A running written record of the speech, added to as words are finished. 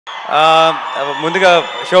ముందుగా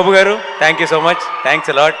శోభు గారు thank you so much, thanks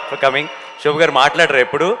a lot for coming. Shobu గారు మాట్లాడరు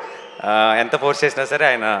ఎప్పుడు, ఎంత ఫోర్స్ చేసినా సరే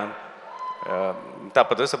ఆయన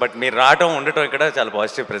తప్పదు. సో బట్ మీరు రావటం ఉండటం ఇక్కడ చాలా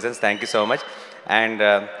positive presence. Thank you so much. And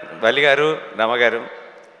Valli గారు, రమ గారు,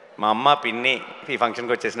 మా అమ్మ పిన్ని ఈ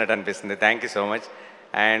ఫంక్షన్కి వచ్చేసినట్టు అనిపిస్తుంది. Thank you so much.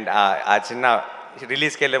 And ఆ చిన్న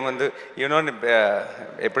రిలీజ్కి వెళ్ళే ముందు యూనో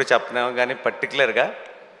ఎప్పుడు చెప్తున్నాము కానీ పర్టికులర్గా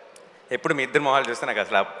ఎప్పుడు మీ ఇద్దరు మొహాలు చూస్తే నాకు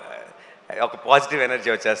అసలు ఒక పాజిటివ్ ఎనర్జీ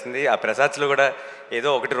వచ్చేస్తుంది. ఆ ప్రసాద్స్లో కూడా ఏదో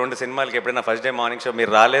 1-2 సినిమాలకి ఎప్పుడైనా ఫస్ట్ డే మార్నింగ్ షో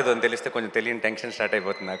మీరు రాలేదు అని తెలిస్తే కొంచెం తెలియని టెన్షన్ స్టార్ట్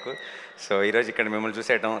అయిపోతుంది నాకు. సో ఈరోజు ఇక్కడ మిమ్మల్ని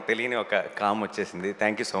చూసేయటం తెలియని ఒక కామ్ వచ్చేసింది.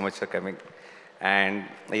 Thank you so much for coming. And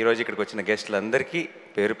ఈరోజు ఇక్కడికి వచ్చిన గెస్టులందరికీ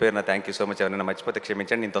పేరు పేరున థ్యాంక్ యూ సో మచ్. ఎవరైనా మర్చిపోతే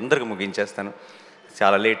క్షమించండి, నేను తొందరగా ముగించేస్తాను,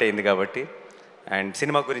 చాలా లేట్ అయింది కాబట్టి. అండ్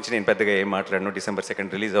సినిమా గురించి నేను పెద్దగా ఏం మాట్లాడను, December 2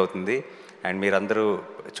 రిలీజ్ అవుతుంది. అండ్ మీరందరూ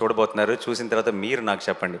చూడబోతున్నారు. చూసిన తర్వాత మీరు నాకు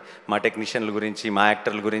చెప్పండి, మా టెక్నీషియన్ల గురించి, మా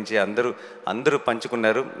యాక్టర్ల గురించి అందరూ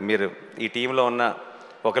పంచుకున్నారు. మీరు ఈ టీంలో ఉన్న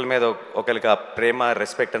ఒకరి మీద ఒకరికి ఆ ప్రేమ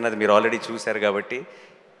రెస్పెక్ట్ అన్నది మీరు ఆల్రెడీ చూశారు కాబట్టి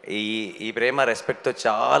ఈ ప్రేమ రెస్పెక్ట్తో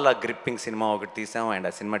చాలా గ్రిప్పింగ్ సినిమా ఒకటి తీసాం. అండ్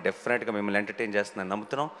ఆ సినిమా డెఫినెట్గా మిమ్మల్ని ఎంటర్టైన్ చేస్తుందని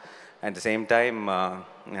నమ్ముతున్నాం. At the same time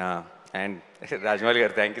and Rajamouli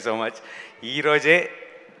గారు థ్యాంక్ యూ సో మచ్. ఈరోజే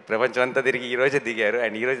ప్రపంచం అంతా తిరిగి ఈరోజే దిగారు.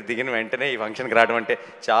 అండ్ ఈరోజు దిగిన వెంటనే ఈ ఫంక్షన్కి రావడం అంటే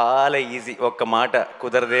చాలా ఈజీ. ఒక్క మాట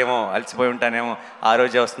కుదరదేమో, అలసిపోయి ఉంటానేమో, ఆ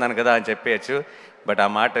రోజే వస్తున్నాను కదా అని చెప్పేయచ్చు. బట్ ఆ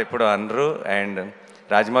మాట ఎప్పుడు అనరు. అండ్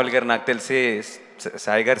రాజమౌళి గారు నాకు తెలిసి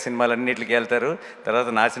సాయి గారి సినిమాలన్నింటికి వెళ్తారు, తర్వాత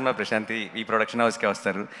నా సినిమా ప్రశాంతి ఈ ప్రొడక్షన్ హౌస్కే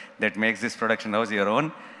వస్తారు. That makes this production house your own.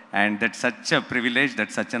 And that such a privilege,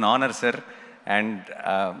 that such an honour sir. And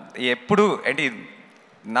ఎప్పుడు అంటే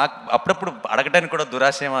నాకు అప్పుడప్పుడు అడగడానికి కూడా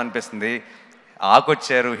దురాశయం అనిపిస్తుంది.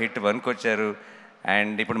 ఆకొచ్చారు, హిట్ 1కి వచ్చారు,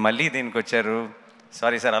 అండ్ ఇప్పుడు మళ్ళీ దీనికి వచ్చారు.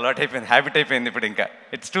 సారీ సార్, అలవాటు అయిపోయింది, హ్యాబిట్ అయిపోయింది. ఇప్పుడు ఇంకా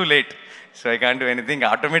it's too late. So I can't do anything.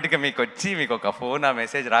 ఆటోమేటిక్గా మీకు వచ్చి మీకు ఒక ఫోన్, ఆ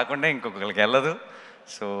మెసేజ్ రాకుండా ఇంకొకరికి వెళ్ళదు.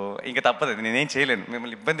 సో ఇంకా తప్పదు, నేనేం చేయలేను.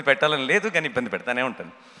 మిమ్మల్ని ఇబ్బంది పెట్టాలని లేదు, కానీ ఇబ్బంది పెడతానే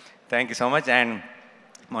ఉంటాను. Thank you so much. And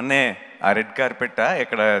మొన్నే ఆ రెడ్ కార్పెట్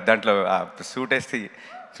ఇక్కడ దాంట్లో ఆ సూట్ వేసి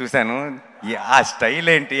చూశాను. ఆ స్టైల్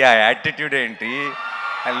ఏంటి, ఆ యాటిట్యూడ్ ఏంటి,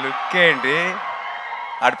 ఆ లుక్ ఏంటి.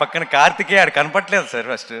 ఆడి పక్కన కార్తికే ఆడు కనపట్లేదు సార్.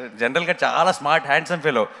 ఫస్ట్ జనరల్గా చాలా స్మార్ట్ హ్యాండ్సమ్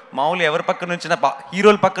ఫెలో. మామూలు ఎవరి పక్కన నుంచినా,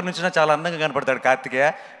 హీరోల పక్కన నుంచినా చాలా అందంగా కనపడతాడు కార్తికేయ.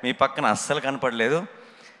 మీ పక్కన అస్సలు కనపడలేదు.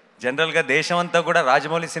 జనరల్గా దేశం అంతా కూడా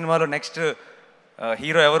రాజమౌళి సినిమాలో నెక్స్ట్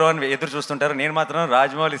హీరో ఎవరో అని ఎదురు చూస్తుంటారు. నేను మాత్రం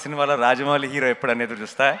రాజమౌళి సినిమాలో రాజమౌళి హీరో ఎప్పుడు అని ఎదురు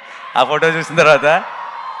చూస్తా. ఆ ఫోటో చూసిన తర్వాత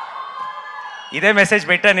ఇదే మెసేజ్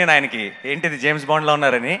పెట్టాను నేను ఆయనకి, ఏంటిది జేమ్స్ బాండ్లో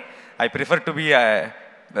ఉన్నారని. I prefer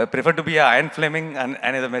to be iron Fleming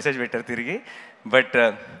అనేది మెసేజ్ పెట్టారు తిరిగి. బట్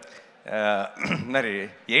మరి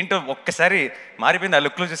ఏంటో ఒక్కసారి మారిపోయింది. ఆ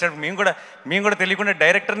లుక్లో చూసేటప్పుడు మేము కూడా తెలియకుండా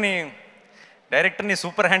డైరెక్టర్ని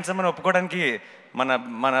సూపర్ హ్యాండ్సమ్ అని ఒప్పుకోవడానికి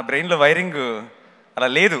మన బ్రెయిన్లో వైరింగ్ అలా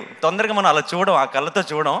లేదు. తొందరగా మనం అలా చూడం, ఆ కళ్ళతో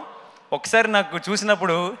చూడం. ఒకసారి నాకు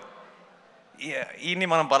చూసినప్పుడు ఈయన్ని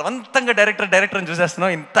మనం బలవంతంగా డైరెక్టర్ అని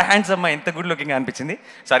చూసేస్తున్నాం. ఇంత హ్యాండ్సమ్, ఇంత గుడ్ లుకింగ్ అనిపించింది.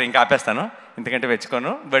 సారీ, ఇంకా ఆపేస్తాను, ఇంతకంటే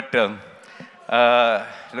వెచ్చుకోను. But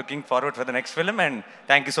looking forward for the next film. And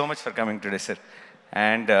thank you so much for coming today sir.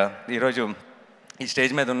 And ఈరోజు ఈ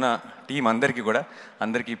స్టేజ్ మీద ఉన్న టీం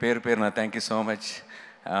అందరికీ పేరు పేరున thank you so much.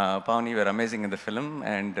 Pavani, you were amazing in the film.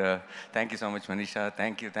 And thank you so much, Manisha.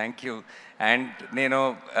 Thank you. And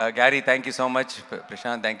Gary, thank you so much.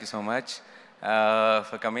 Prashant, thank you so much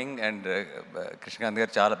for coming. And Krishnakant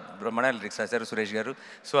garu chaala brahmana lyrics rasaru. Suresh garu,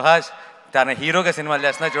 Suhas tana hero ga cinema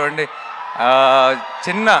chestunna chudandi.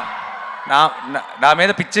 Chinna నా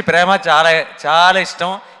మీద పిచ్చి ప్రేమ, చాలా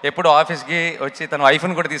ఇష్టం. ఎప్పుడు ఆఫీస్కి వచ్చి తన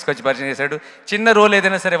వైఫ్ని కూడా తీసుకొచ్చి పరిచయం చేశాడు. చిన్న రోల్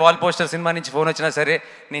ఏదైనా సరే, వాల్ పోస్టర్ సినిమా నుంచి ఫోన్ వచ్చినా సరే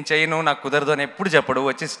నేను చేయను, నాకు కుదరదు అని ఎప్పుడు చెప్పడు,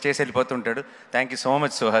 వచ్చి చేసి వెళ్ళిపోతుంటాడు. Thank you so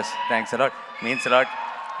much Suhas, thanks a lot, means a lot.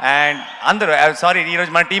 And అందరూ సారీ,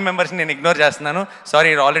 ఈరోజు మన టీం మెంబర్స్ని నేను ఇగ్నోర్ చేస్తున్నాను.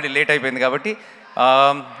 సారీ, ఆల్రెడీ లేట్ అయిపోయింది కాబట్టి.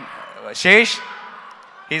 Sesh,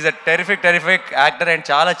 he's a terrific actor. And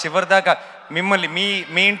చాలా చివరిదాకా మిమ్మల్ని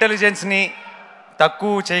మీ ఇంటెలిజెన్స్ని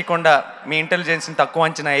తక్కువ చేయకుండా, మీ ఇంటెలిజెన్స్ని తక్కువ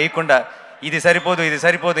అంచనా వేయకుండా, ఇది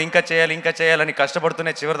సరిపోదు ఇంకా చేయాలని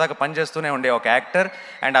కష్టపడుతూనే చివరిదాకా పనిచేస్తూనే ఉండే ఒక యాక్టర్.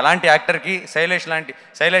 అండ్ అలాంటి యాక్టర్కి శైలేష్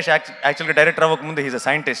యాక్చువల్గా director అవ్వకముందు he's a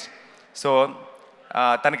scientist. So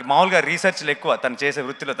తనకి మామూలుగా రీసెర్చ్లు ఎక్కువ, తను చేసే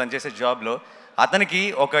వృత్తిలో, తను చేసే జాబ్లో. అతనికి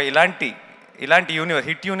ఒక ఇలాంటి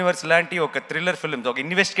హిట్ యూనివర్స్ లాంటి ఒక థ్రిల్లర్ ఫిల్మ్స్, ఒక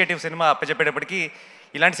ఇన్వెస్టిగేటివ్ సినిమా అప్పచెప్పేటప్పటికి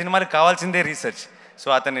ఇలాంటి సినిమాలకు కావాల్సిందే రీసెర్చ్. సో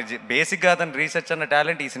బేసిక్గా అతని రీసెర్చ్ అన్న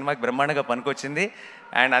టాలెంట్ ఈ సినిమాకి బ్రహ్మాండంగా పనికొచ్చింది.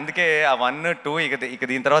 అండ్ అందుకే ఆ 1, 2 ఇక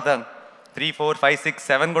దీని తర్వాత 3, 4, 5, 6,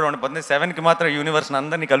 7 కూడా ఉండబోతుంది. 7కి మాత్రం యూనివర్స్ని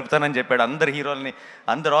అందరినీ కలుపుతానని చెప్పాడు. అందరు హీరోల్ని,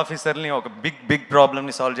 అందరు ఆఫీసర్ని ఒక బిగ్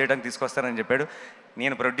ప్రాబ్లమ్ని సాల్వ్ చేయడానికి తీసుకొస్తానని చెప్పాడు.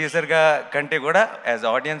 నేను ప్రొడ్యూసర్గా కంటే కూడా as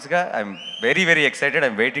ఆడియన్స్గా I'm very excited.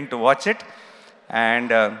 I'm waiting to watch it.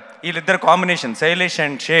 And వీళ్ళిద్దరు కాంబినేషన్, శైలేష్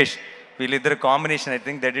అండ్ శేష్, వీళ్ళిద్దరు combination, I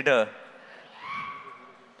think they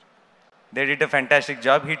did a fantastic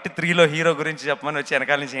job. Hit 3లో hero గురించి చెప్పమని వచ్చి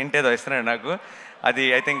వెనకాల నుంచి ఏంటేదో ఇస్తున్నాడు నాకు. అది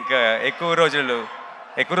ఐ థింక్ ఎక్కువ రోజులు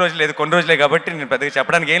లేదు, కొన్ని రోజులే కాబట్టి నేను పెద్దగా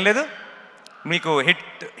చెప్పడానికి ఏం లేదు. మీకు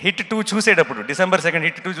హిట్ 2 చూసేటప్పుడు, December 2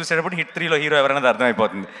 హిట్ 2 చూసేటప్పుడు హిట్ 3లో హీరో ఎవరన్నది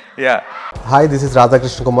అర్థమైపోతుంది. Yeah. Hi, this is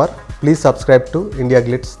Radhakrishna Kumar. Please subscribe to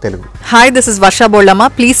IndiaGlitz Telugu. Hi, this is Varsha Boldama.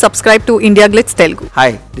 Please subscribe to IndiaGlitz Telugu.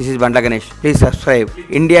 Hi, this is Bandla Ganesh. Please subscribe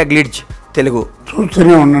IndiaGlitz Telugu.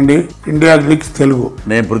 చూస్తూనే ఉండండి IndiaGlitz Telugu.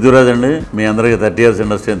 నేను పృథ్వీరాజ్ అండి, మీ అందరికీ 30 years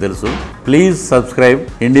industry అని తెలుసు. Please subscribe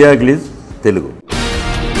IndiaGlitz Telugu.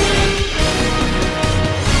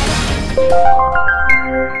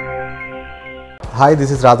 Hi, this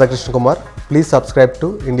is Radhakrishna Kumar. Please subscribe to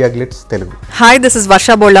IndiaGlitz Telugu. Hi, this is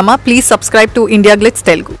Varsha Boldama. Please subscribe to IndiaGlitz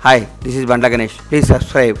Telugu. Hi, this is Bandla Ganesh. Please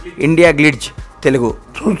subscribe IndiaGlitz Telugu.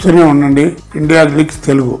 చూస్తూనే ఉండండి IndiaGlitz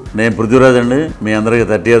Telugu. నేను పృథ్వీరాజ్ అండి, మీ అందరికీ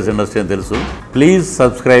 30 years industry అని తెలుసు. Please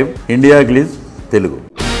subscribe IndiaGlitz Telugu.